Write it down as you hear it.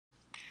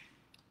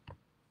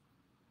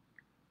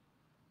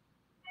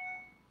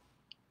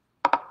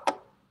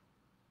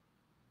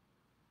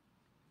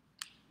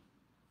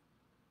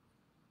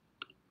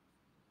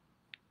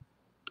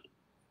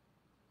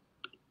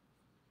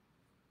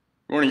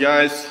Good morning,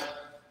 guys.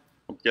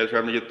 Hope you guys are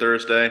having a good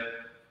Thursday.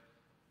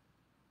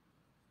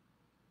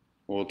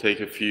 We'll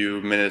take a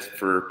few minutes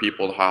for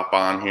people to hop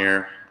on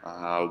here.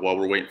 While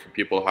we're waiting for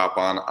people to hop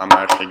on, I'm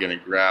actually going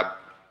to grab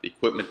the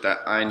equipment that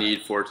I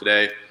need for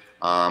today.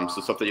 So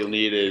stuff that you'll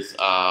need is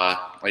a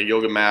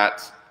yoga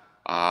mat.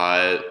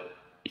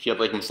 If you have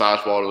like a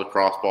massage ball or the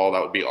cross ball,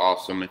 that would be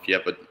awesome. If you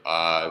have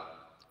a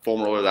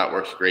foam roller, that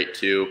works great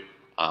too.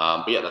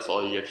 But yeah, that's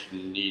all you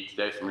actually need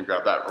today. So I'm going to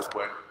grab that real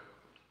quick.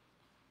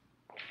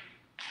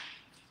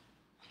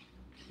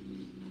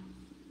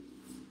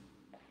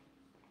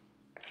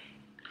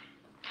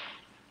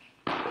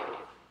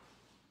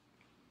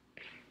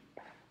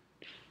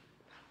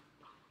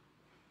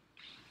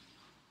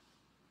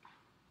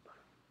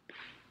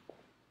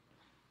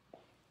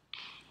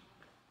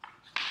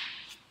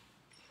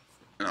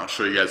 And I'll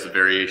show you guys the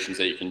variations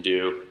that you can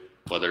do,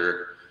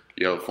 whether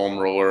you have a foam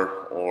roller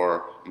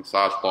or a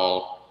massage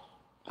ball,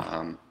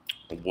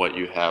 what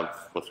you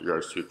have with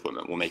regards to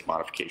equipment. We'll make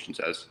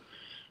modifications as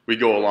we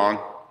go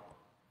along.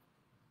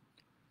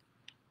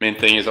 Main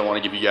thing is I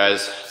want to give you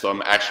guys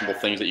some actionable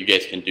things that you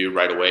guys can do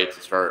right away to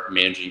start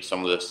managing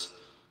some of this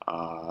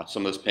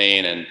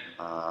pain and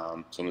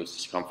some of this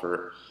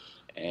discomfort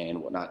and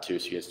whatnot too,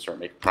 so you guys can start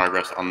making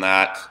progress on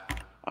that.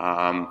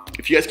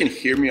 If you guys can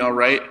hear me all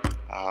right,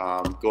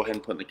 go ahead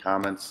and put in the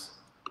comments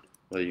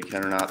whether you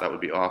can or not. That would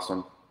be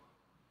awesome.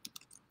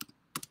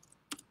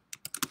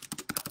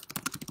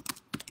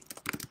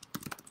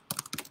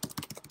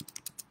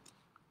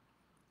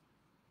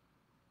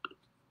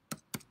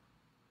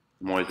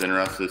 I'm always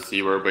interested to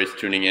see where everybody's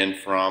tuning in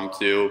from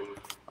too.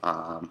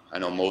 I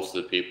know most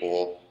of the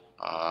people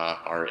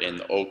are in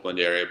the Oakland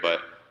area,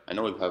 but I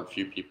know we have a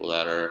few people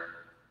that are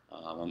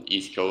on the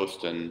East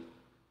Coast, and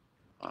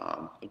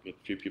I think we have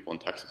a few people in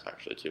Texas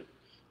actually too, if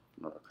I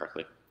remember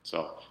correctly.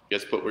 So if you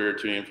guys put where you're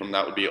tuning in from,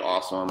 that would be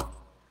awesome.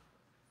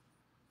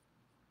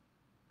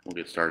 We'll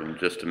get started in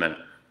just a minute.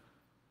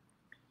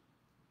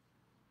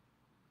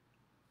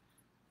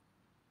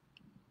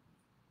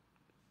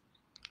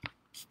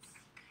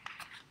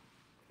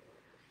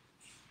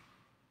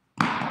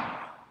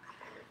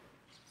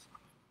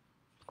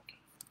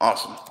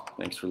 Awesome.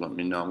 Thanks for letting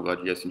me know. I'm glad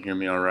you guys can hear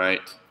me all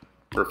right.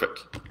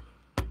 Perfect.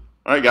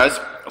 All right, guys.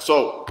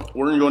 So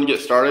we're going to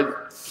get started.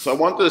 So I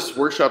want this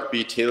workshop to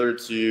be tailored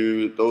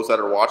to those that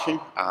are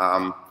watching.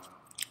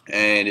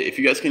 And if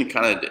you guys can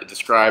kind of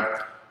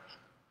describe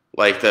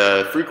like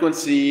the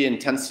frequency,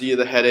 intensity of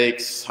the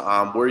headaches,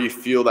 where you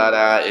feel that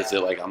at. Is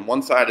it like on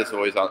one side? Is it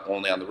always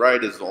only on the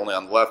right? Is it only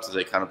on the left? Is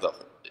it kind of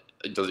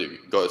does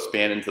it go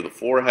span into the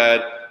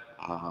forehead?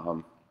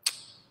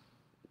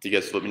 If you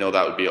guys let me know,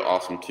 that would be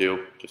awesome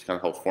too. Just kind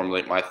of help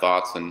formulate my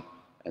thoughts, and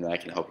I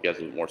can help you guys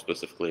a little more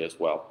specifically as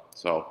well.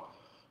 So,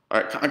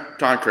 all right,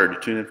 Concord, you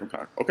tune in from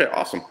Concord. Okay,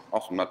 awesome,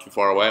 not too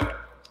far away.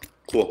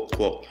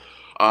 Cool.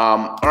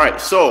 All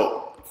right,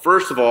 so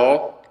first of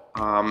all,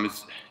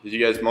 as you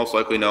guys most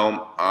likely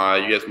know,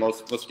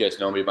 most of you guys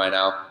know me by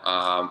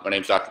now. My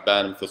name's Dr.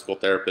 Ben. I'm a physical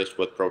therapist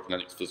with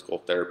Pro+Kinetix Physical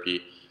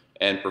Therapy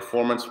and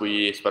Performance.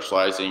 We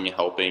specialize in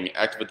helping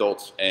active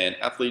adults and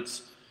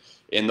athletes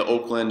in the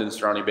Oakland and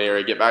surrounding Bay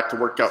Area get back to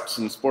workouts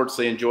and sports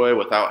they enjoy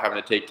without having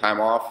to take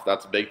time off.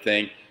 That's a big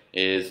thing.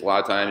 Is a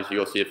lot of times you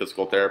go see a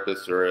physical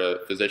therapist or a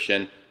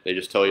physician, they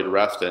just tell you to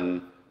rest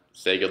and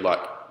say good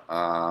luck.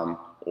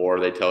 Or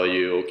they tell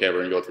you, okay, we're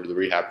going to go through the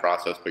rehab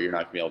process, but you're not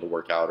going to be able to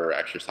work out or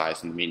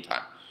exercise in the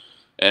meantime.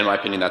 And in my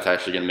opinion, that's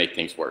actually going to make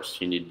things worse.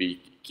 You need to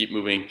keep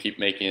moving, keep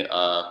being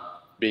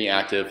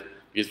active,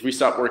 because if we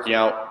stop working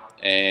out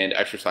and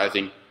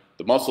exercising,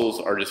 the muscles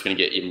are just going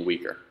to get even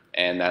weaker.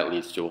 And that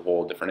leads to a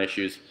whole different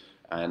issues,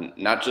 and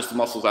not just the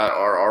muscles that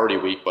are already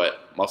weak,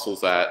 but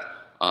muscles that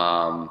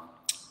are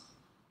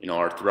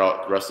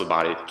throughout the rest of the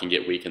body can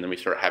get weak, and then we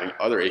start having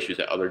other issues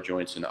at other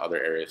joints and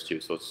other areas too.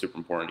 So it's super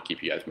important to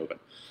keep you guys moving.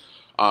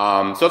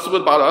 So that's a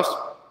bit about us.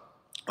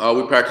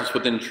 We practice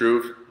within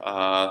Truth,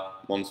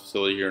 one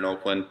facility here in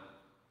Oakland,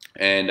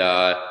 and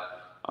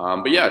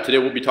but yeah, today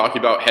we'll be talking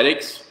about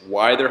headaches,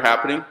 why they're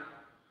happening,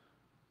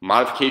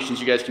 modifications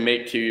you guys can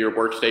make to your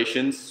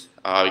workstations.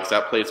 Because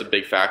that plays a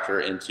big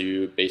factor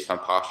based on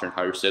posture and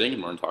how you're sitting,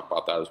 and we're going to talk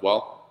about that as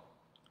well.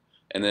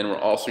 And then we're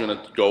also going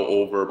to go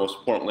over, most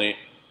importantly,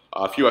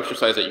 a few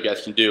exercises that you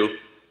guys can do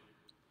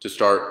to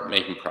start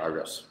making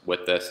progress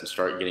with this and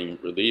start getting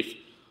relief.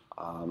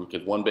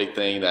 Because one big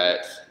thing that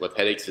with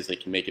headaches is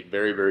it can make it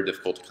very, very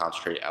difficult to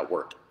concentrate at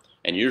work.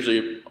 And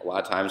usually, a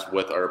lot of times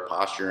with our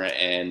posture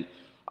and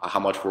how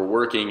much we're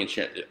working and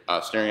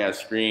staring at a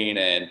screen,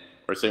 and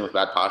we're sitting with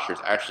bad posture, is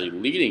actually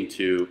leading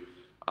to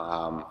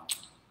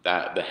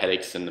the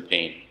headaches and the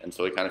pain, and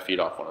so we kind of feed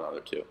off one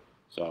another too.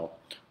 So,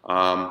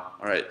 all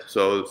right.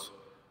 So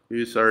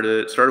we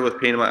started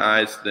with pain in my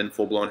eyes, then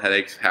full-blown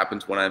headaches.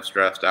 Happens when I'm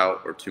stressed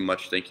out or too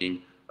much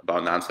thinking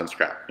about nonsense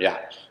crap. Yeah.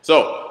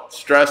 So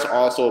stress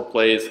also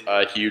plays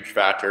a huge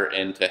factor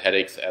into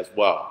headaches as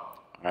well.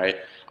 All right.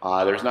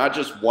 There's not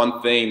just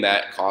one thing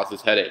that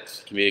causes headaches.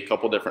 It can be a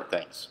couple different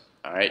things.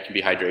 All right. It can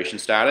be hydration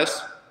status.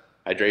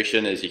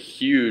 Hydration is a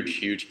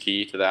huge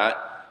key to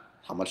that.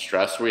 How much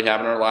stress we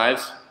have in our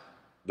lives.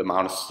 the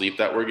amount of sleep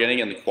that we're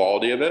getting and the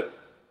quality of it.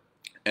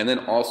 And then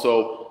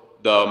also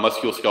the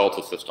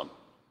musculoskeletal system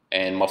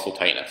and muscle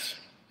tightness.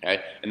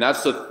 Okay, and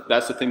that's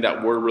the thing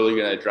that we're really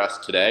going to address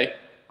today.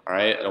 All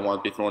right, I don't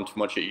want to be throwing too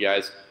much at you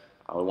guys.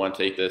 We want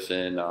to take this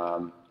in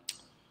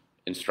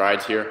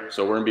strides here.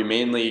 So we're going to be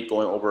mainly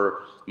going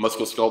over the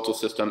musculoskeletal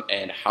system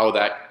and how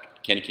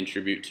that can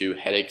contribute to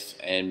headaches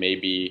and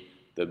maybe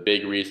the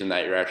big reason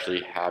that you're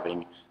actually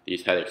having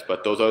these headaches.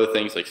 But those other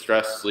things like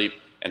stress, sleep,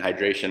 and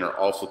hydration are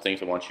also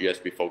things I want you guys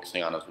to be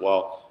focusing on as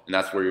well. And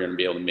that's where you're going to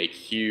be able to make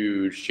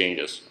huge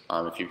changes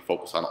if you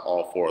focus on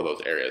all 4 of those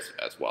areas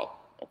as well.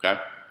 Okay.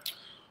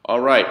 All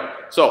right,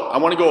 so I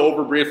want to go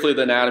over briefly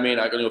the anatomy.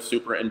 Not going to go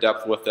super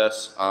in-depth with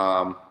this. But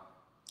I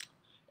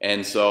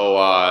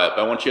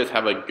want you guys to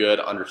have a good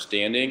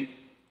understanding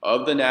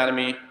of the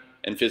anatomy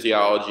and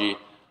physiology,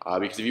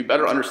 because if you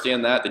better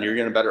understand that, then you're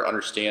going to better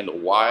understand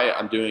why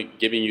I'm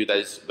giving you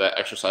the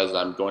exercises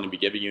I'm going to be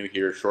giving you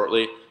here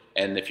shortly.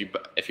 And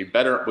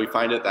we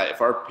find it that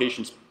if our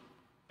patients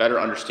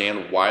better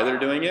understand why they're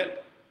doing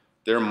it,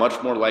 they're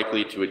much more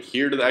likely to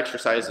adhere to the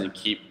exercise and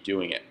keep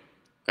doing it.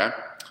 Okay,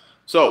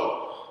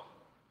 so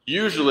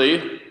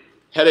usually,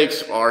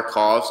 headaches are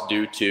caused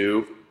due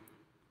to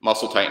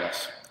muscle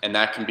tightness, and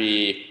that can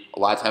be a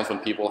lot of times when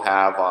people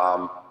have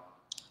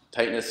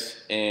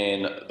tightness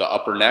in the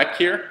upper neck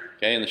here,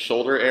 okay, in the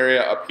shoulder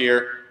area up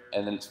here,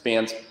 and then it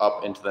spans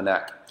up into the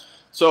neck.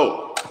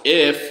 So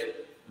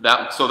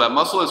that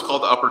muscle is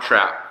called the upper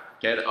trap.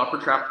 Okay, the upper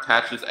trap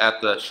attaches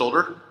at the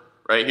shoulder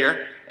right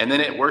here, and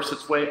then it works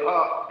its way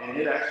up, and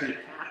it actually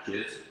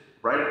attaches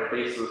right at the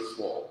base of the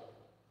skull.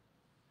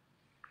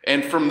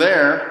 And from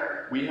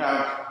there, we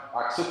have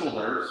occipital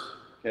nerves,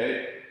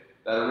 okay,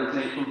 that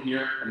originate from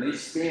here, and they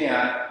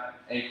span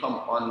and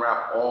come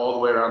unwrap all the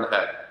way around the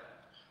head.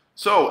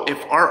 So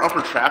if our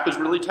upper trap is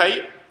really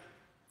tight,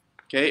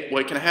 okay,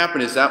 what can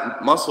happen is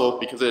that muscle,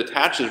 because it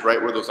attaches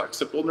right where those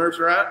occipital nerves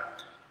are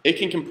at, it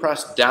can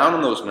compress down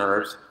on those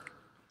nerves,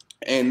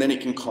 and then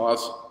it can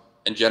cause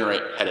and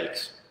generate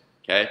headaches,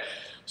 okay?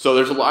 So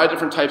there's a lot of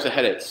different types of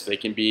headaches. They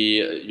can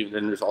be,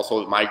 then there's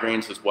also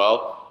migraines as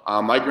well.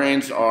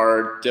 Migraines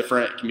are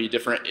different, can be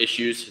different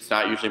issues. It's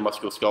not usually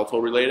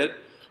musculoskeletal related,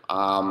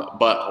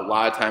 but a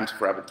lot of times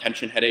if we're having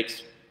tension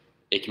headaches,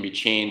 it can be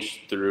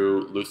changed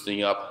through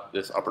loosening up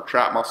this upper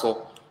trap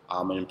muscle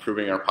and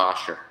improving our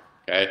posture,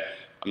 okay?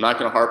 I'm not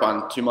going to harp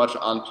on too much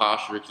on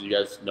posture because you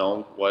guys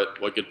know what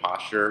good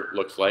posture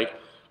looks like.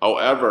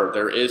 However,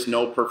 there is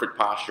no perfect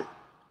posture.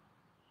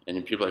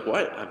 And people are like,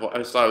 what? I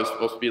just thought it was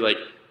supposed to be like,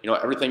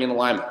 everything in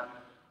alignment.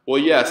 Well,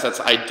 yes, that's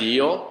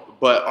ideal,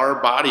 but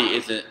our body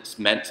isn't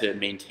meant to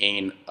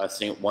maintain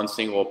one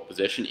single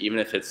position, even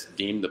if it's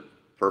deemed the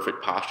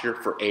perfect posture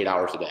for 8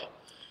 hours a day.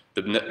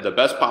 The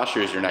best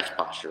posture is your next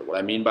posture. What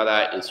I mean by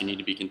that is you need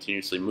to be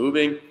continuously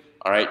moving,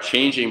 all right,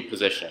 changing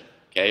positioning,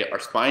 okay? Our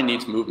spine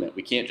needs movement.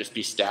 We can't just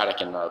be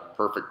static in a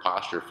perfect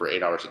posture for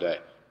 8 hours a day.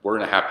 We're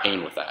gonna have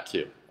pain with that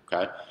too,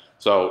 okay?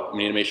 So we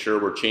need to make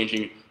sure we're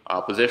changing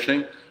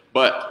positioning,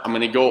 but I'm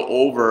gonna go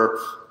over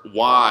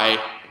why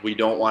we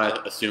don't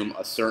wanna assume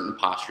a certain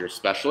posture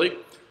especially,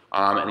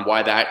 and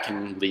why that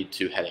can lead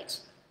to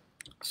headaches.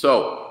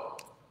 So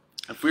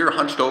if we were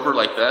hunched over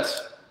like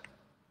this,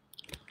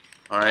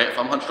 all right, if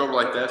I'm hunched over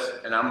like this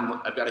and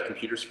I've got a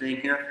computer screen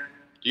here,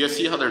 do you guys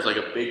see how there's like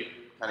a big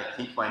kind of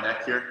kink to my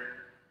neck here?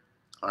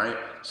 All right,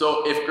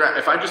 so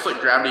if I just let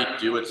gravity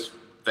do its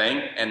thing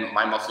and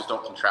my muscles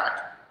don't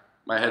contract,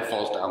 my head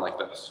falls down like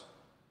this,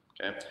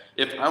 okay?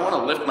 If I want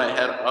to lift my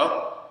head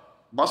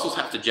up, muscles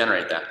have to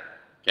generate that,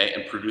 okay,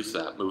 and produce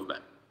that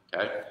movement,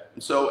 okay?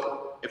 And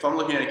so if I'm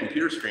looking at a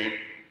computer screen,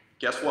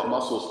 guess what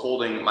muscle is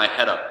holding my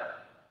head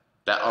up?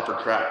 That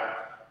upper trap.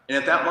 And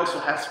if that muscle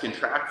has to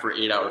contract for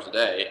 8 hours a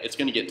day, it's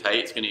going to get tight,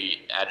 it's going to get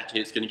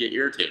agitated, it's going to get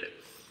irritated.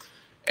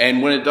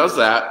 And when it does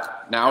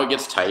that, now it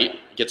gets tight,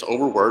 it gets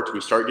overworked,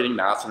 we start getting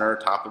knots on our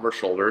top of our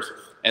shoulders,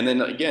 and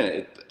then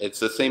again, it's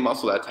the same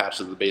muscle that attaches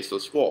to the base of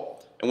the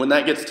skull. And when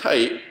that gets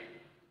tight,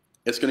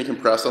 it's going to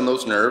compress on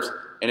those nerves,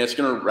 and it's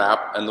going to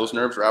wrap, and those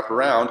nerves wrap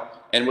around,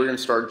 and we're going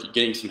to start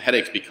getting some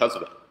headaches because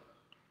of it.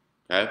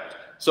 Okay?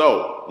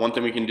 So one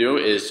thing we can do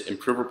is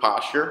improve our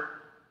posture,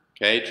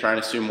 okay, trying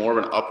to assume more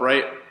of an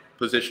upright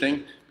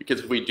positioning,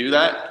 because if we do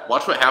that,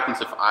 watch what happens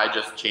if I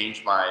just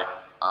change my,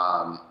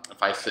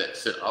 if I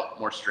sit up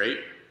more straight.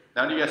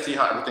 Now do you guys see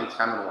how everything's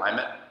kind of in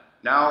alignment?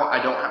 Now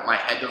I don't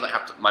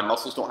have, my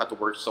muscles don't have to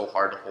work so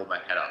hard to hold my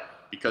head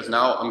up, because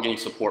now I'm getting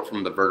support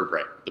from the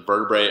vertebrae. The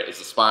vertebrae is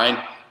the spine,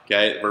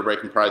 okay? The vertebrae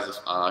compose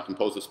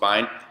the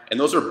spine, and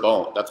those are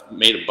bone, that's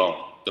made of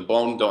bone. The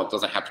bone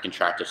doesn't have to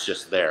contract, it's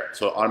just there.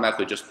 So it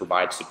automatically just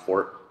provides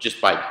support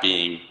just by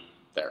being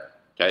there.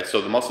 Okay,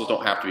 so the muscles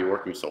don't have to be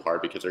working so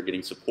hard because they're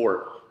getting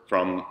support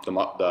from the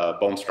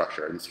bone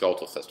structure and the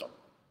skeletal system.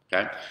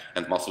 Okay,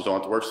 and the muscles don't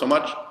have to work so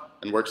much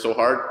and work so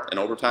hard and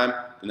over time,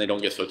 then they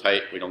don't get so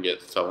tight. We don't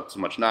get so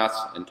much knots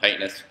and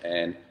tightness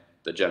and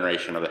the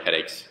generation of the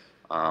headaches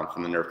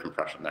from the nerve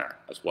compression there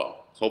as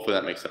well. So hopefully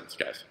that makes sense,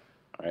 guys.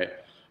 All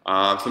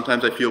right.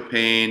 Sometimes I feel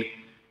pain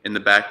in the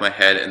back of my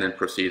head and then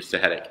proceeds to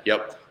headache.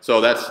 Yep.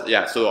 So that's,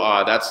 yeah,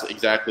 so that's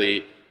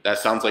exactly, that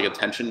sounds like a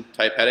tension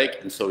type headache,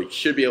 and so you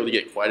should be able to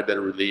get quite a bit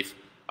of relief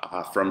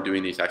from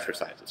doing these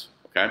exercises,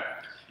 okay?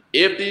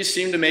 If these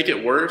seem to make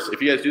it worse,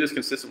 if you guys do this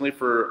consistently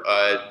for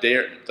a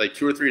day, like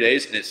 2 or 3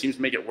 days, and it seems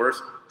to make it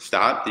worse,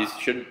 stop. These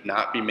should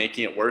not be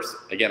making it worse.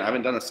 Again, I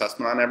haven't done an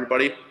assessment on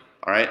everybody,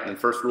 all right? And the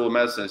first rule of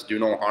medicine is do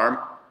no harm,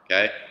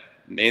 okay?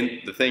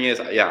 The thing is,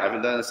 yeah, I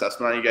haven't done an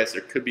assessment on you guys.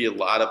 There could be a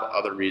lot of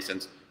other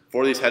reasons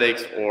for these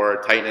headaches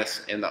or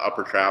tightness in the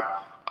upper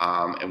trap,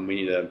 and we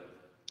need to,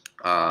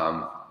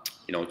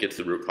 you know, get to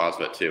the root cause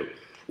of it too.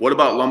 What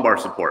about lumbar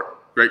support?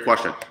 Great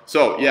question.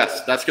 So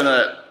yes, that's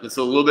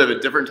a little bit of a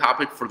different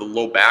topic for the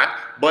low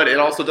back, but it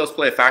also does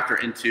play a factor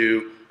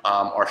into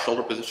our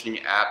shoulder positioning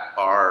at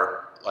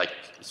our,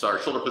 our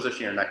shoulder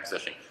positioning or neck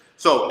positioning.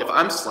 So if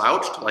I'm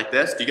slouched like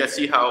this, do you guys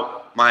see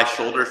how my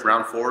shoulders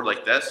round forward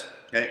like this?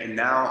 Okay, and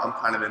now I'm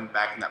kind of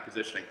back in that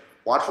positioning.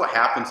 Watch what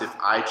happens if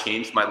I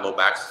change my low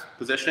back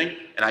positioning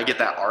and I get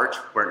that arch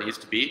where it needs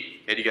to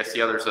be. Okay, do you guys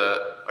see how there's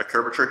a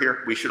curvature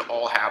here? We should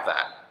all have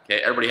that.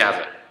 Okay, everybody has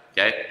it.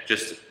 Okay,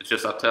 it's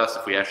just up to us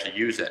if we actually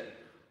use it.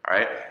 All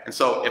right, and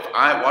so if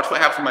I watch what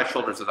happens to my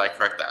shoulders as I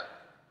correct that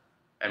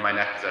and my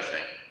neck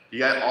positioning. You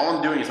guys, all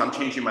I'm doing is I'm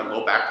changing my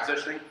low back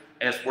positioning,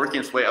 and it's working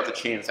its way up the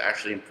chain. It's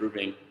actually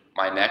improving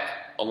my neck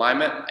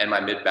alignment and my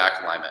mid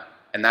back alignment,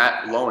 and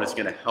that alone is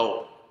going to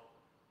help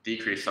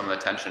decrease some of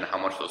the tension and how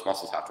much those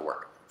muscles have to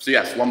work. So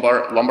yes,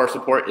 lumbar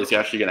support is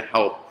actually going to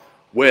help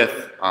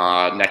with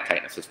neck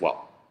tightness as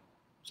well.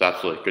 So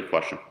absolutely, good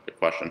question, good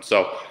question.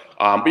 So,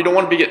 but you don't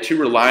want to get too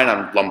reliant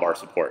on lumbar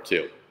support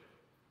too.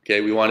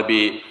 Okay, we want to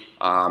be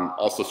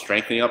also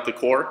strengthening up the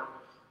core,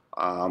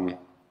 and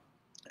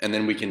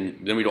then we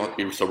don't have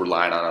to be so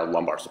reliant on a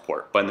lumbar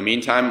support. But in the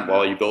meantime,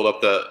 while you build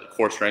up the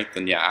core strength,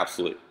 then yeah,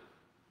 absolutely,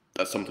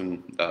 that's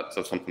something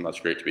that's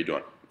great to be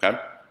doing. Okay,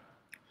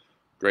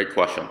 great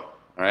question.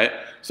 All right,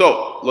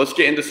 so let's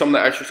get into some of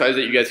the exercises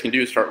that you guys can do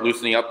to start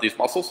loosening up these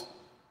muscles.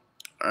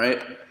 All right,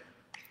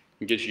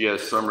 and get you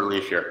guys some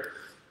relief here.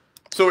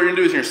 So what you're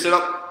gonna do is you're gonna sit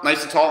up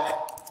nice and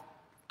tall,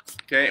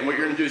 okay? And what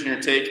you're gonna do is you're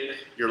gonna take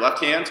your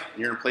left hand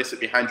and you're gonna place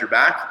it behind your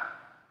back,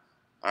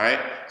 all right?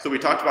 So we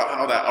talked about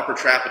how that upper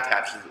trap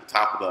attaches to the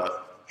top of the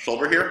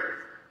shoulder here,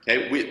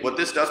 okay? What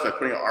this does by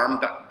putting an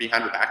arm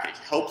behind the back, it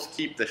helps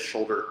keep the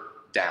shoulder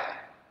down,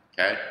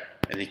 okay?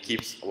 And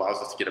it allows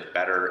us to get a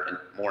better and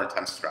more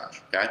intense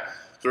stretch, okay?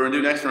 So what we're gonna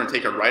do next, we're gonna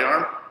take our right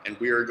arm and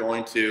we are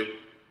going to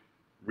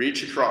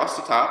reach across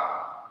the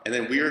top, and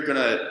then we are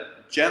gonna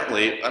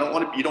gently, you don't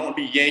want to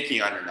be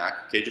yanking on your neck,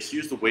 okay? Just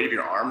use the weight of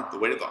your arm. The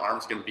weight of the arm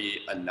is going to be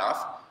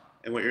enough.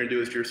 And what you're going to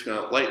do is you're just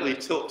going to lightly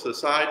tilt to the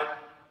side.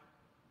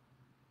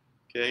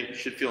 Okay, you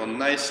should feel a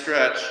nice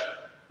stretch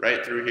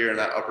right through here in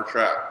that upper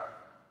trap.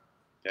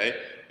 Okay,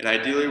 and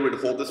ideally we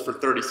would hold this for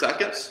 30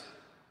 seconds.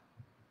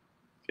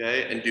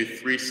 Okay, and do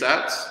 3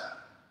 sets.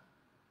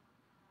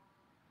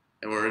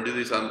 And we're going to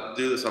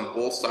do this on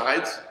both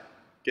sides.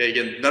 Okay,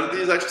 again, none of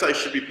these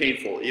exercises should be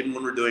painful, even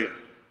when we're doing them.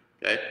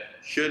 Okay,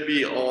 should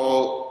be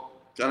all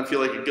gonna feel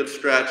like a good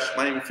stretch,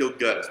 might even feel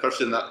good,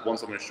 especially in that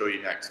ones I'm gonna show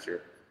you next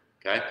here.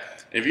 Okay,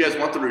 and if you guys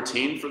want the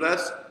routine for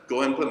this, go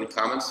ahead and put in the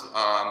comments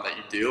that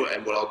you do,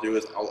 and what I'll do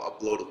is I'll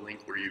upload a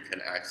link where you can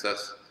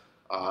access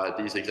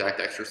these exact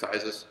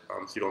exercises,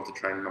 so you don't have to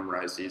try and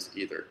memorize these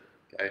either.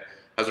 Okay,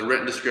 has a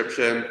written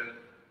description,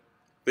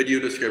 video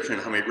description,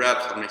 how many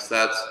reps, how many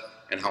sets,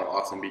 and how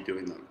often be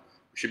doing them.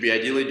 We should be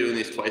ideally doing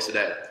these twice a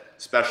day,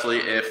 especially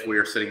if we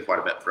are sitting quite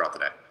a bit throughout the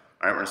day.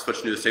 All right, we're gonna switch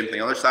and do the same thing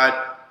other side.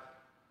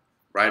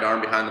 Right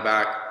arm behind the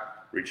back,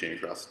 reaching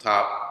across the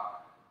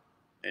top,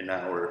 and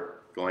now we're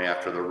going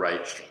after the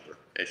right shoulder.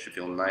 It should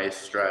feel a nice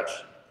stretch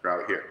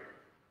throughout here.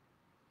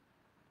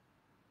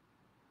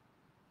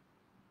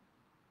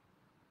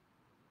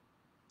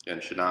 Again,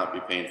 it should not be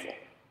painful.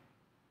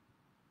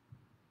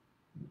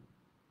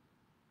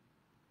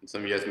 And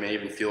some of you guys may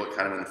even feel it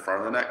kind of in the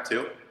front of the neck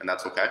too, and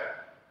that's okay.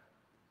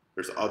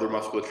 There's other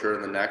musculature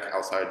in the neck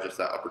outside just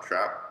that upper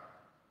trap.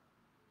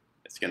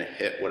 It's going to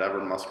hit whatever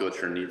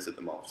musculature needs it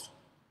the most.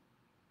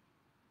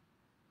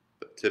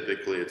 But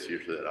typically, it's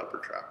usually that upper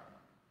trap.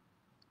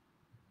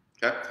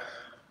 Okay?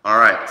 All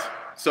right.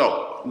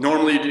 So,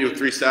 normally you do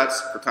 3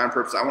 sets. For time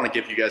purposes, I want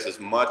to give you guys as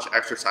much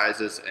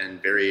exercises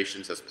and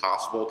variations as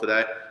possible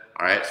today.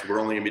 All right? So, we're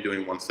only going to be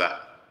doing 1 set.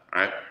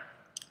 All right?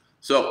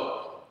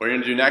 So, what we're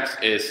going to do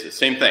next is the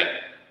same thing.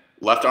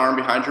 Left arm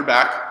behind your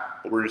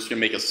back, but we're just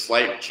going to make a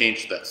slight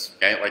change to this.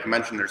 Okay? Like I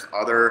mentioned, there's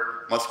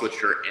other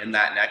musculature in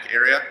that neck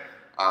area.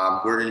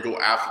 We're going to go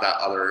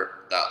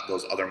after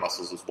those other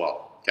muscles as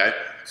well, okay?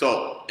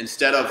 So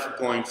instead of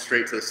going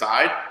straight to the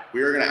side,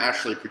 we are going to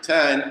actually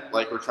pretend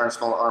like we're trying to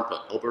smell an armpit.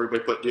 Hope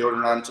everybody put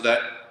deodorant on today,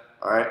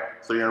 all right?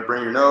 So you're going to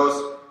bring your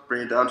nose,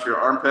 bring it down to your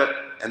armpit,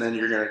 and then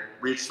you're going to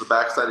reach the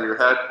back side of your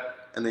head,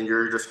 and then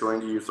you're just going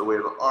to use the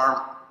weight of the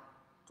arm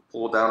to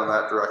pull down in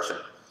that direction.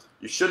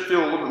 You should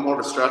feel a little bit more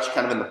of a stretch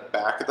kind of in the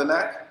back of the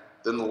neck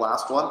than the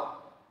last one.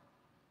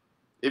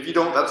 If you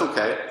don't, that's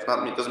okay. It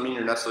doesn't mean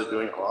you're necessarily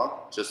doing it wrong.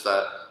 It's just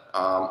that,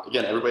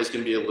 again, everybody's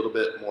going to be a little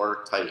bit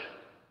more tight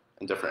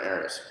in different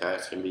areas. Okay,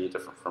 it's going to be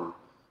different from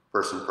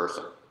person to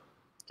person.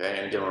 Okay,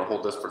 and again, we're going to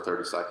hold this for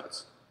 30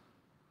 seconds.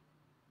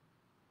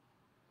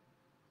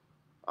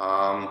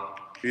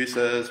 He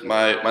says,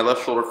 my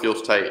left shoulder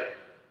feels tight.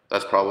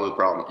 That's probably the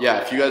problem.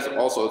 Yeah, if you guys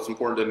also, it's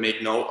important to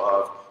make note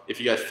of if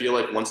you guys feel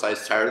like one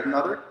side's tighter than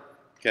another,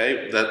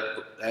 okay,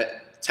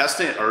 that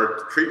testing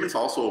or treatment's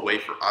also a way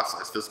for us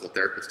as physical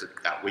therapists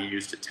that we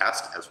use to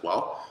test as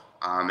well,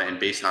 and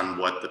based on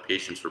what the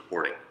patient's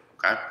reporting,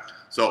 okay?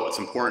 So it's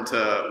important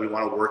we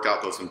want to work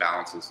out those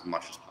imbalances as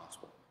much as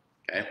possible,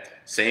 okay?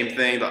 Same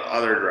thing the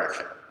other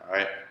direction, all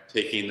right?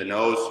 Taking the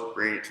nose,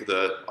 bringing it to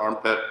the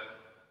armpit,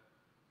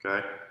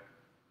 okay?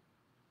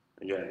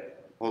 Again,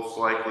 most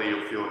likely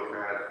you'll feel it kind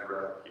of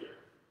right here,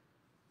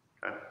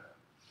 okay?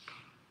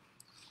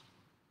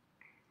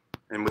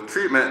 And with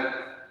treatment,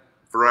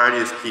 variety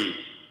is key,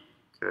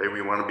 okay?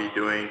 We want to be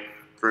doing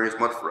as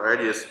much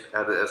variety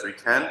as we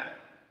can.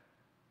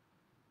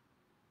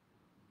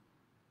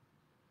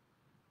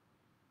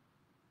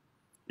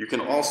 You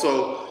can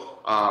also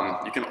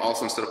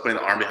instead of putting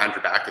the arm behind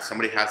your back, if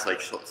somebody has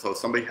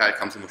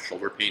comes in with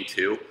shoulder pain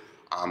too,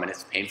 and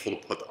it's painful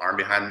to put the arm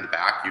behind the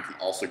back, you can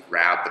also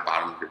grab the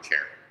bottom of your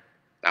chair.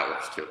 That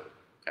works too.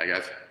 Okay,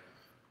 guys?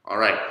 All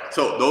right,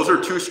 so those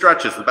are 2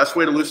 stretches. The best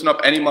way to loosen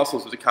up any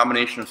muscles is a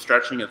combination of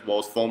stretching as well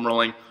as foam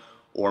rolling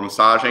or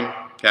massaging,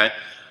 okay?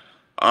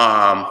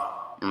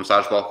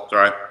 Massage ball,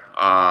 sorry.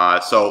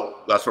 So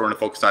that's what we're gonna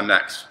focus on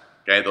next,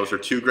 okay? Those are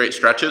 2 great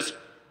stretches.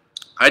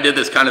 I did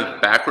this kind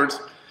of backwards.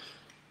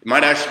 It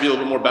might actually be a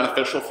little bit more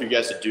beneficial for you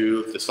guys to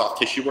do the soft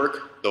tissue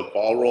work, the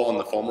ball roll and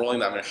the foam rolling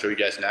that I'm gonna show you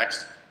guys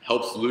next.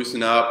 Helps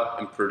loosen up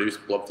and produce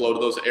blood flow to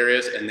those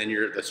areas, and then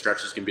the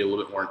stretches can be a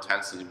little bit more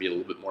intense and be a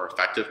little bit more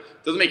effective.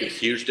 It doesn't make a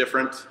huge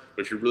difference,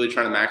 but if you're really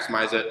trying to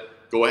maximize it,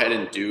 go ahead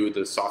and do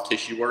the soft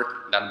tissue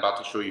work that I'm about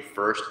to show you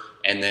first,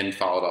 and then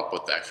follow it up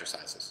with the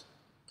exercises,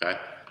 okay?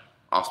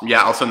 Awesome,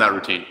 yeah, I'll send that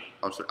routine.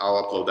 I'll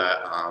upload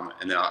that,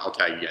 and then I'll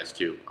tag you guys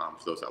too,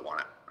 for those that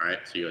want it, all right?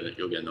 So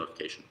you'll get a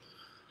notification.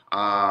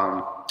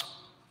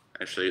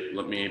 Actually,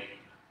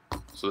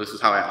 so this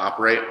is how I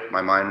operate.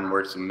 My mind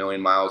works a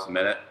million miles a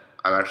minute.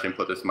 I'm actually going to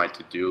put this in my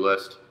to-do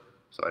list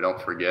so I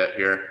don't forget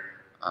here.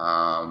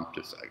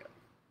 Just a second.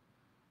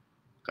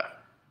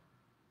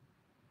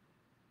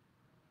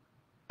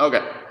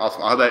 Okay,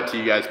 awesome. I'll have that to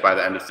you guys by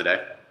the end of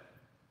today.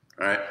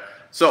 All right,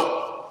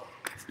 so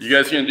you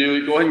guys are going to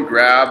do, go ahead and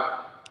grab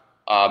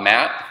a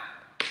mat,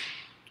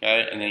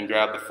 okay, and then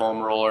grab the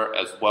foam roller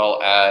as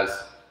well as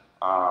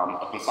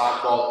a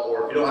massage ball,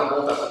 or if you don't have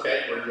both, that's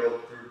okay. We're going to go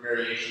through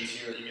variations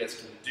here that you guys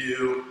can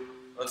do.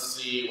 Let's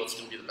see what's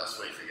going to be the best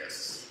way for you guys to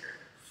see here.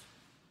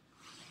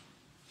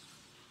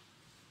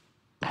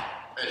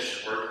 It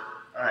should work.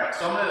 All right,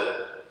 so a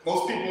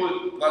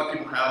lot of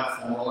people have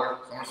a foam roller,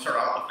 so I'm going to start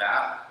out with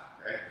that,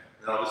 okay?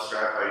 And then I'll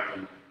describe how you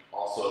can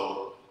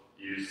also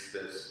use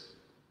this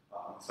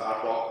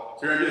massage ball.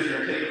 So you're going to do is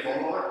you're going to take the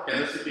foam roller,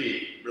 and this would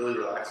be really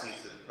relaxing.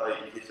 It's probably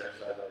the easiest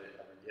exercise I ever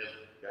give,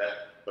 okay?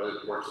 But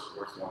it works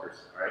wonders,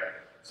 all right?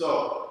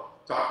 So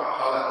talk about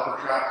how that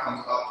upper trap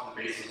comes up to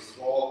the base of the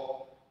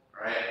skull,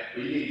 all right?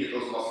 But you need to get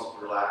those muscles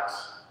to relax.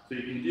 So what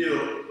you can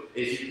do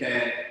is you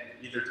can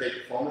either take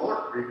the foam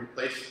roller, or you can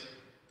place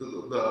the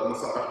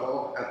massage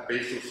ball at the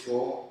base of the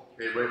skull,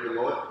 okay, right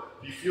below it.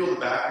 If you feel the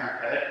back of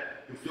your head,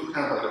 you'll feel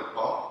kind of like a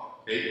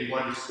pump, okay? You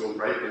want to just go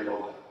right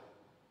below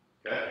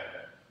that, okay?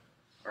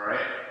 All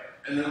right?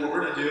 And then what we're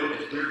going to do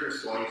is we're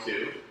just going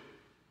to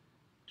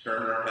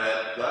turn our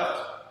head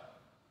left,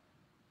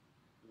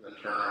 and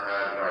then turn our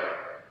head right.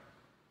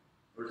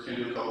 We're just going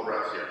to do a couple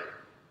reps here.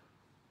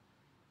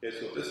 Okay,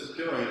 so what this is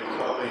doing is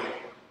helping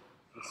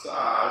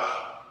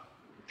massage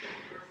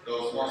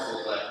those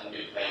muscles that can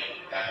get pain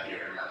back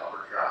here in that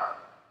upper trap,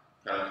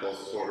 kind of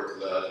closest over to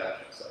the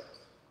attachment site.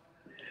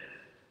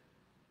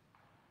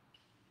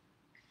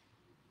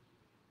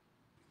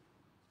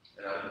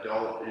 And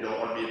you don't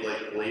want to be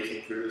like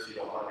blazing through this. You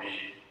don't want to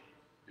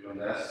be doing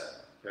this.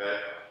 Okay.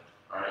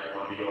 All right. You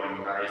want to be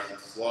going nice and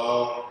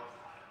slow,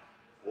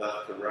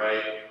 left to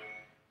right.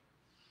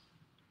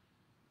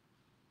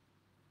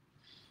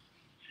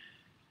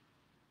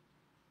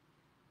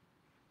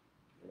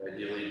 And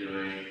ideally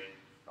doing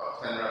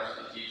about 10 reps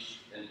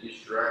in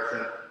each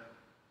direction.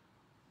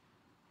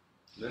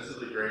 And this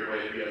is a great way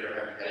if you guys are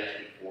having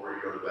headaches before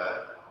you go to bed.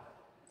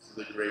 This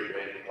is a great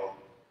way to help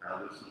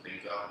kind of loosen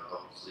things up and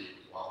help you sleep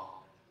as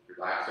well.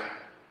 Relaxing.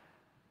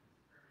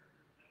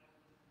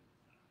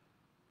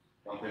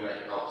 One thing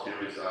that can help too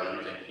is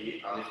using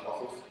heat on these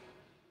muscles.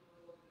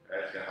 Okay,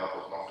 it's going to help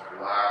those muscles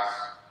relax.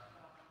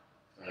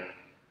 It's going to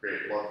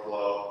create blood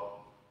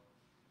flow.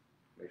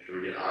 Make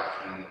sure we get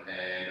oxygen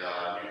and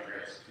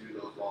nutrients to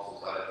those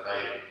muscles that are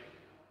tight.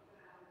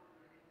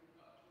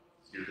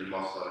 It's usually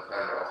muscles that are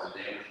tight are also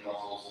damaged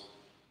muscles.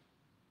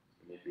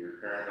 We need to be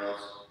repairing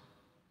those.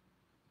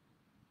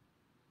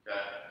 Okay.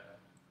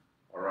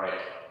 All right.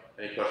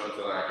 Any questions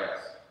on that,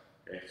 guys?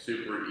 Okay.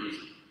 Super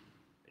easy.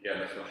 Again,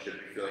 this one should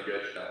be feeling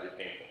good. Should not be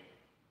painful.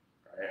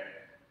 All right.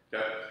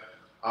 Okay.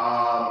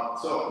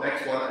 So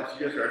next one is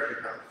you guys are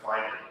actually going to have to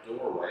find a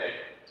doorway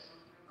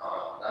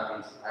that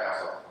means I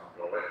also have to find a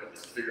doorway.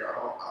 Let's figure out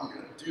how I'm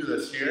going to do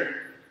this here.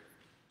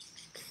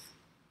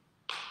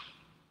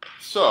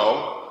 So,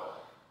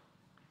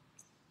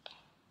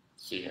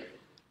 let's see here.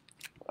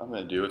 What I'm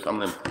going to do is I'm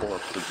going to pull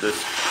up to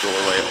this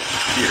doorway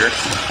here.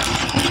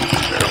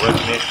 Bear with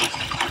me.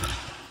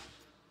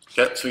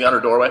 Okay, so we got our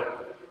doorway.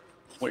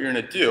 What you're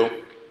going to do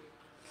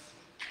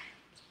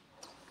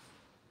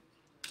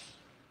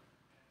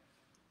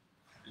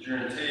is you're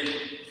going to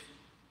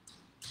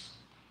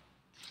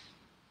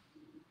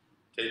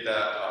take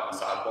that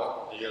massage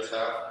ball that you guys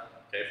have.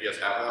 Okay, if you guys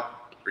have one,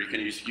 or you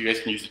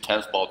guys can use the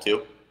tennis ball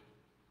too.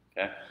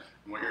 Okay,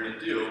 and what you're going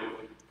to do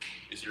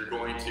is you're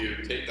going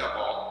to take that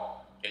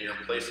ball and you're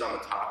going to place it on the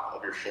top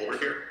of your shoulder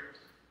here.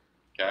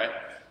 Okay,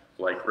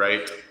 like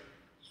right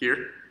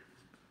here.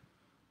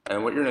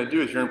 And what you're going to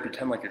do is you're going to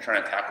pretend like you're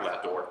trying to tackle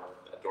that doorway.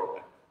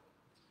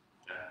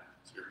 Okay,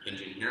 so you're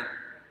hinging here,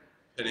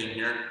 hitting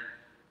here,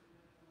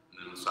 and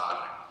then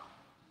massaging.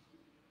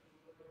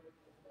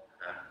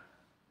 Okay,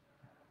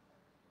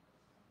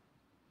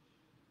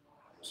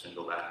 just going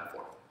to go back and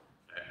forth.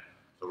 Okay,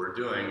 so what we're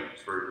doing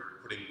is we're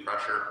putting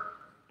pressure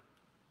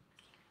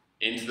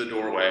into the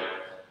doorway,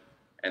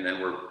 and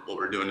then what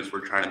we're doing is we're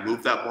trying to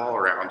move that ball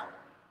around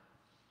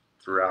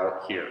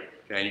throughout here.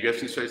 Okay, and you guys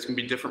can say it's going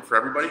to be different for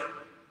everybody.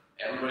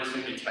 Everybody's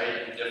going to be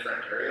tight in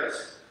different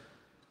areas.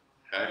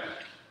 Okay,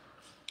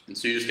 and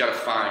so you just got to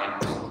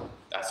find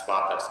that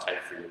spot that's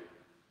tight for you.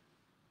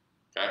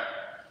 Okay.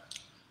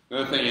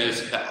 Another thing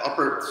is that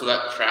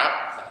that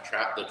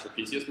trap, the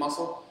trapezius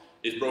muscle,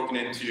 is broken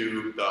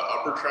into the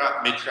upper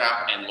trap, mid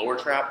trap, and lower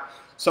trap.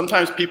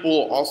 Sometimes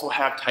people also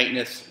have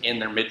tightness in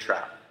their mid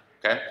trap.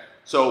 Okay,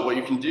 so what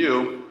you can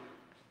do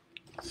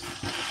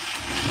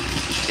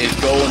is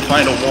go and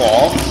find a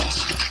wall,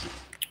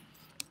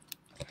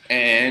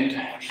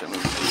 and should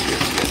move this here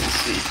so you guys can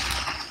see.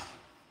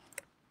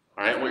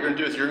 All right, what you're going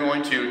to do is you're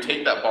going to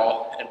take that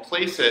ball and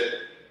place it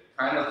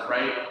kind of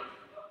right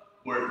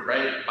by your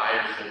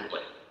shoulder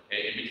blade.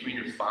 Okay, in between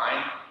your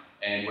spine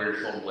and where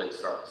your shoulder blade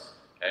starts.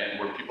 Okay, and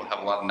where people have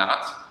a lot of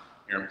knots.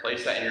 You're going to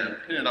place that and you're going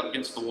to pin it up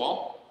against the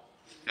wall.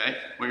 Okay,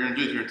 what you're going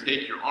to do is you're going to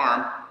take your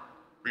arm,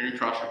 bring it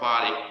across your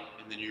body,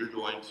 and then you're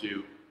going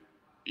to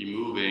be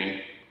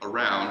moving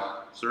around,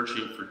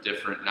 searching for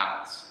different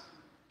knots.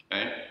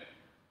 Okay,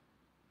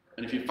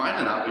 and if you find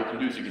a knot, what you can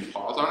do is you can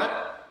pause on it.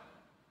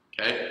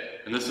 Okay,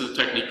 and this is a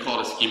technique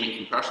called ischemic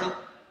compression.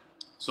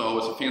 So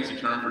it's a fancy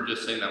term for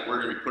just saying that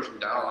we're going to be pushing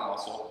down on the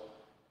muscle,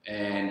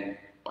 and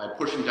by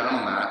pushing down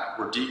on that,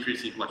 we're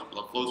decreasing how much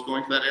blood flow is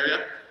going to that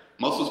area.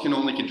 Muscles can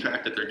only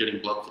contract if they're getting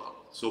blood flow.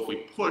 So if we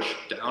push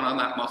down on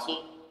that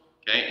muscle,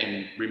 okay,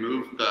 and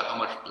remove how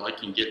much blood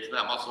can get to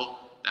that muscle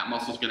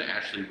is going to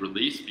actually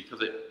release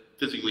because it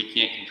physically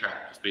can't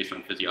contract just based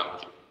on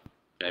physiology,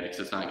 okay, because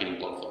it's not getting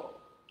blood flow,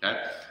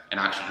 okay, and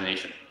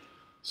oxygenation.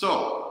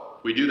 So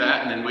we do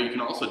that, and then what you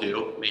can also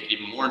do, make it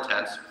even more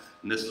intense,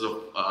 and this is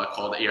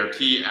called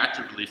ART,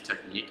 active release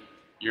technique.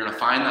 You're going to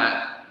find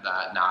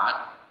that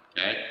knot,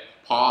 okay,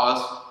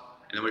 pause,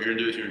 and then what you're going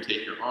to do is you're going to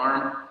take your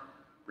arm,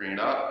 bring it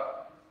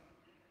up,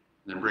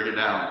 and then bring it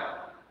down.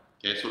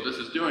 Okay, so what this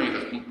is doing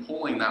is it's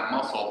pulling that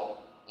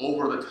muscle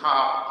over the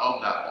top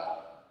of that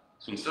ball.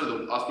 So instead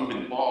of us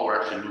moving the ball,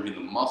 we're actually moving the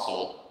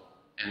muscle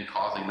and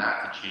causing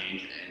that to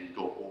change and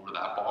go over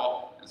that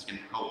ball. And it's going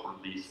to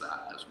help release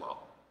that as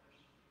well.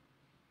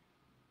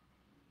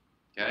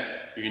 Okay,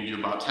 you can do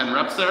about 10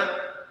 reps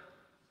there.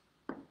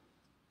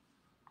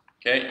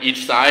 Okay,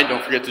 each side,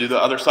 don't forget to do the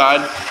other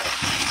side.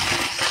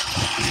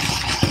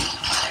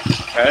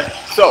 Okay,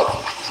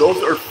 so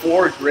those are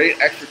 4 great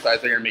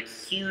exercises that are going to make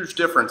huge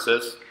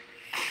differences.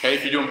 Okay,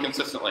 if you do them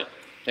consistently.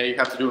 Okay, you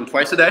have to do them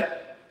twice a day.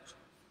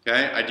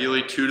 Okay,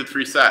 ideally 2 to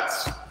 3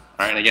 sets. All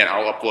right, and again,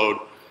 I'll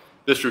upload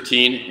this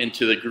routine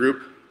into the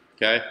group.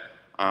 Okay,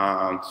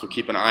 so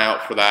keep an eye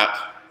out for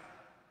that.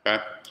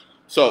 Okay,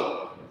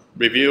 so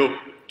review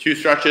 2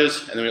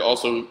 stretches, and then we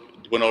also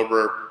went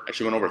over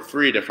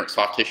 3 different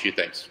soft tissue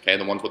things. Okay,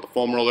 the ones with the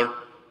foam roller,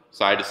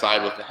 side to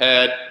side with the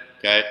head.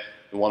 Okay,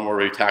 the one where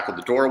we tackle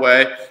the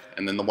doorway,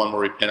 and then the one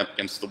where we pin up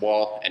against the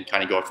wall and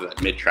kind of go up to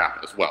that mid trap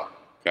as well.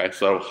 Okay,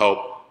 so it'll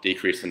help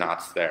decrease the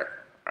knots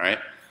there. All right,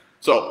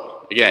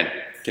 so again,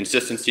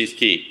 consistency is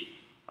key.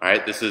 All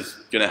right, this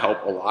is going to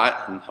help a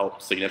lot and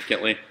help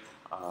significantly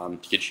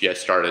to get you guys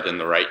started in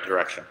the right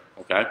direction.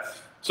 Okay,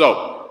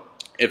 so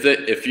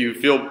if you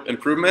feel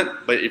improvement,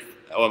 but if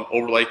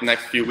over like the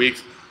next few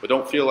weeks, but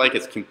don't feel like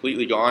it's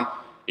completely gone,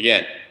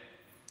 again,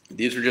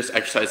 these are just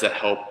exercises that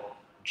help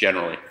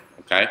generally.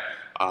 Okay,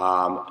 a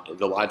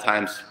lot of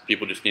times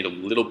people just need a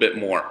little bit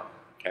more.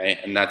 Okay,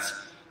 and that's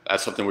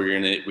something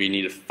we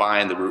need to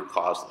find the root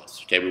cause of this.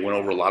 Okay, we went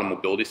over a lot of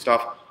mobility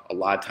stuff. A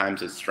lot of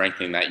times it's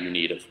strengthening that you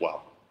need as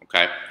well.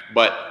 Okay,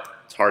 but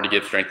it's hard to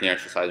give strengthening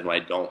exercise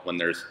when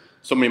there's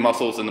so many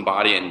muscles in the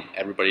body and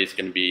everybody's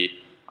going to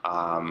be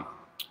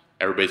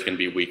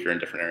weaker in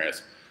different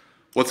areas.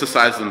 What's the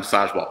size of the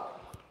massage ball?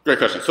 Great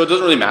question. So it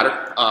doesn't really matter.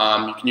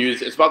 You can use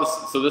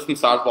so this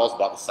massage ball is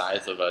about the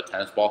size of a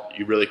tennis ball.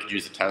 You really could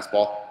use a tennis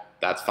ball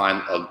that's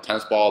fine. A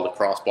tennis ball,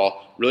 lacrosse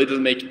ball, really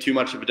doesn't make too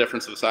much of a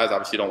difference to the size.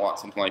 Obviously, you don't want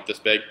something like this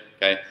big,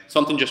 okay?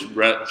 Something just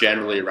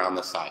generally around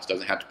this size.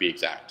 Doesn't have to be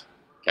exact,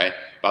 okay?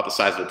 About the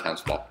size of a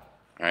tennis ball,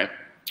 all right?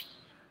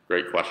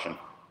 Great question.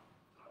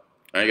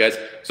 All right, guys.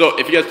 So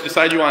if you guys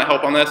decide you want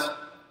help on this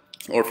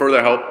or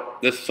further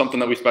help, this is something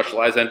that we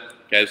specialize in,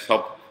 okay? It's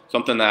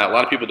something that a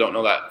lot of people don't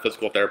know that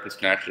physical therapists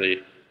can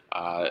actually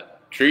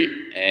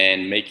treat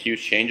and make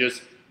huge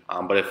changes.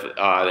 But if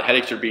the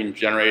headaches are being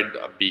generated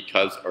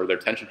or their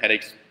tension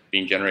headaches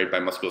being generated by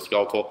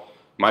musculoskeletal,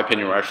 in my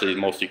opinion, we're actually the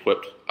most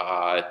equipped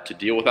to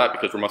deal with that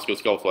because we're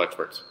musculoskeletal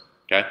experts,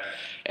 okay?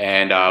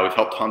 And we've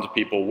helped tons of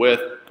people with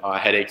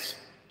headaches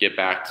get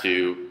back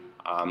to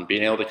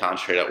being able to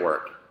concentrate at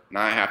work,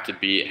 not have to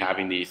be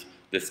having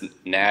this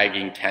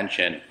nagging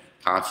tension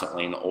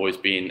constantly and always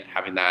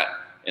having that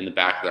in the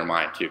back of their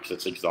mind too, because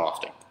it's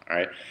exhausting, all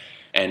right?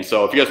 And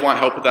so if you guys want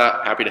help with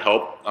that, happy to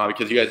help.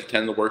 Because you guys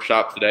attend the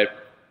workshop today,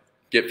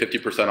 get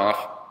 50% off,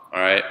 all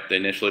right, the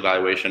initial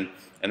evaluation.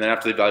 And then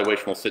after the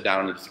evaluation, we'll sit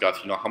down and discuss,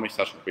 how many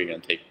sessions are we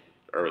going to take,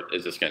 or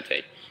is this going to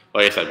take?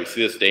 Like I said, we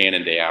see this day in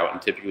and day out,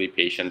 and typically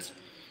patients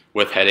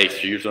with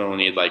headaches usually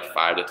only need like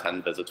 5 to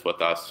 10 visits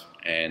with us,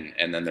 and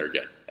then they're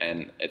good.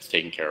 And it's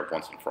taken care of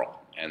once and for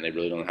all. And they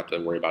really don't have to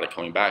worry about it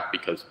coming back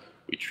because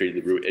we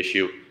treated the root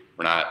issue.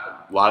 We're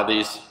not, a lot of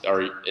these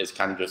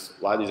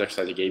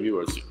exercises I gave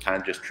you is kind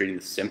of just treating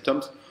the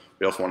symptoms.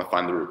 We also want to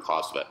find the root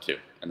cause of it too.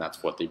 And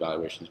that's what the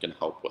evaluation is going to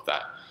help with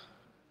that.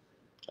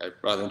 Okay?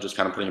 Rather than just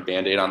kind of putting a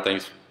Band-Aid on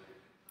things,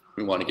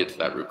 we want to get to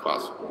that root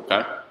cause,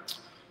 okay?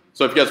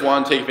 So if you guys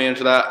want to take advantage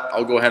of that,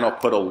 I'll go ahead and I'll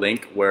put a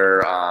link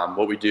where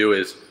what we do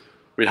is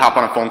we'd hop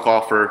on a phone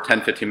call for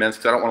 10-15 minutes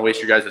because I don't want to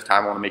waste your guys'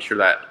 time. I want to make sure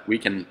that we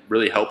can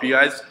really help you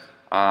guys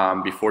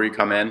before you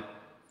come in.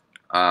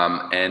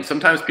 And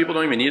sometimes people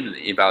don't even need an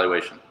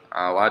evaluation.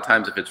 A lot of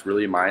times if it's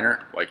really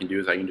minor, what I can do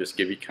is I can just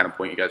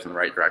point you guys in the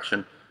right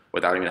direction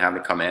without even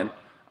having to come in.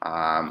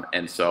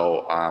 And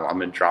so I'm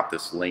going to drop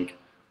this link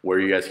where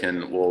you guys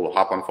we'll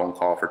hop on a phone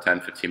call for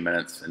 10-15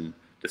 minutes and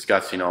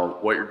discuss,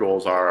 what your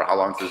goals are, how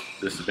long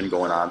this has been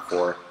going on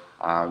for.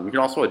 We can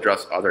also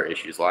address other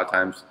issues. A lot of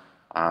times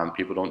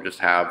people don't just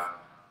have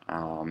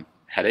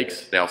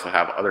headaches, they also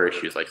have other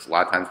issues. Like a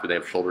lot of times they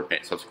have shoulder pain,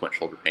 subsequent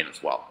shoulder pain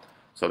as well.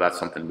 So that's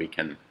something we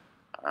can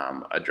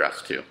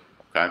address too,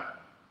 okay?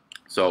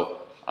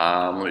 So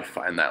let me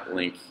find that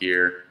link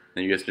here.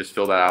 And you guys just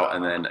fill that out,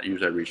 and then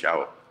usually I reach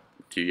out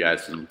to you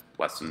guys in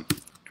less than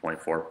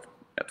 24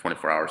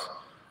 hours.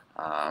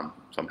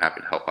 So I'm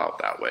happy to help out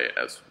that way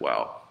as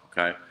well,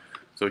 okay?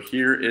 So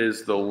here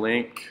is the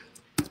link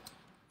if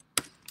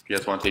you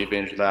guys want to take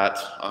advantage of that.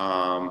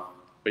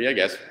 But yeah,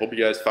 guys, hope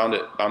you guys found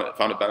it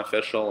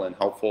beneficial and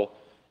helpful.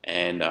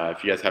 And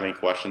if you guys have any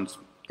questions,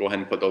 go ahead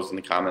and put those in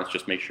the comments.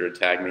 Just make sure to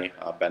tag me,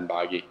 Ben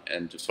Boggy,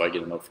 and just so I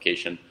get a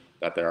notification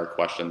that there are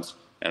questions,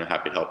 and I'm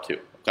happy to help too,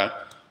 okay?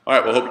 All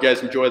right, well, hope you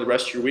guys enjoy the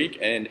rest of your week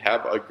and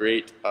have a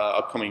great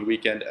upcoming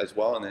weekend as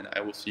well, and then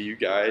I will see you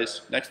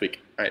guys next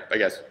week. All right, bye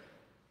guys.